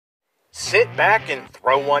Sit back and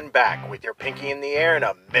throw one back with your pinky in the air and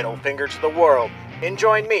a middle finger to the world, and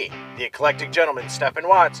join me, the eclectic gentleman Stephen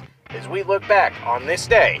Watts, as we look back on this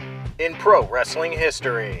day in pro wrestling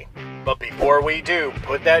history. But before we do,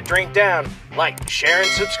 put that drink down, like, share,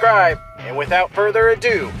 and subscribe, and without further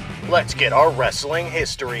ado, let's get our wrestling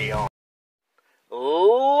history on.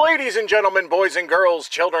 Ladies and gentlemen, boys and girls,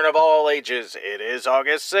 children of all ages, it is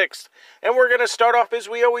August 6th, and we're going to start off as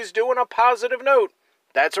we always do on a positive note.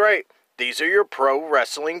 That's right, these are your pro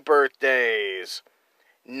wrestling birthdays.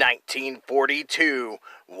 1942,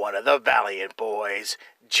 one of the Valiant Boys,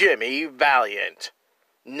 Jimmy Valiant.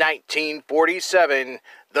 1947,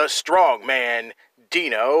 the strong man,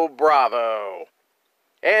 Dino Bravo.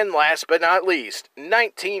 And last but not least,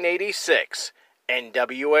 1986,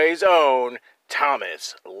 NWA's own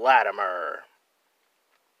Thomas Latimer.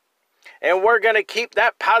 And we're going to keep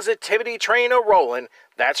that positivity train a-rolling.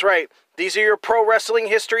 That's right, these are your pro wrestling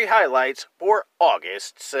history highlights for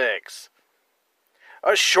August 6th.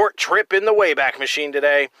 A short trip in the Wayback Machine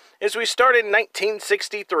today as we start in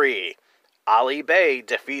 1963. Ali Bey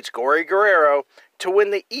defeats Gory Guerrero to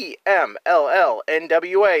win the EMLL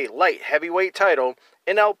NWA Light Heavyweight title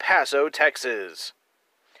in El Paso, Texas.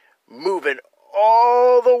 Moving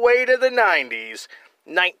all the way to the 90s,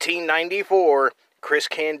 1994, Chris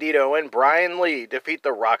Candido and Brian Lee defeat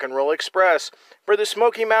the Rock and Roll Express for the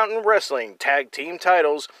Smoky Mountain Wrestling Tag Team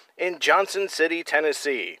titles in Johnson City,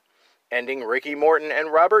 Tennessee, ending Ricky Morton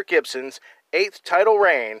and Robert Gibson's 8th title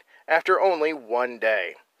reign after only one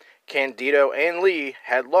day. Candido and Lee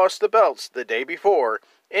had lost the belts the day before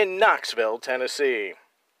in Knoxville, Tennessee.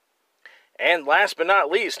 And last but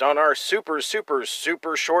not least, on our super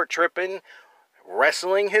short trip in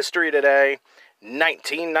wrestling history today,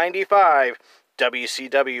 1995,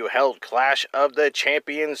 WCW held Clash of the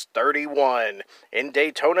Champions 31 in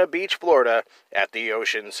Daytona Beach, Florida at the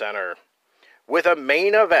Ocean Center, with a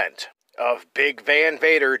main event of Big Van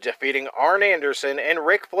Vader defeating Arn Anderson and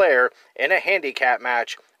Ric Flair in a handicap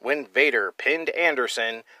match when Vader pinned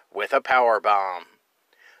Anderson with a powerbomb.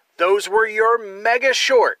 Those were your mega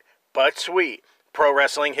short but sweet pro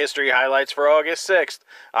wrestling history highlights for August 6th.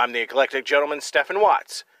 I'm the eclectic gentleman Stephen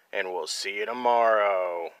Watts, and we'll see you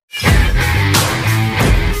tomorrow.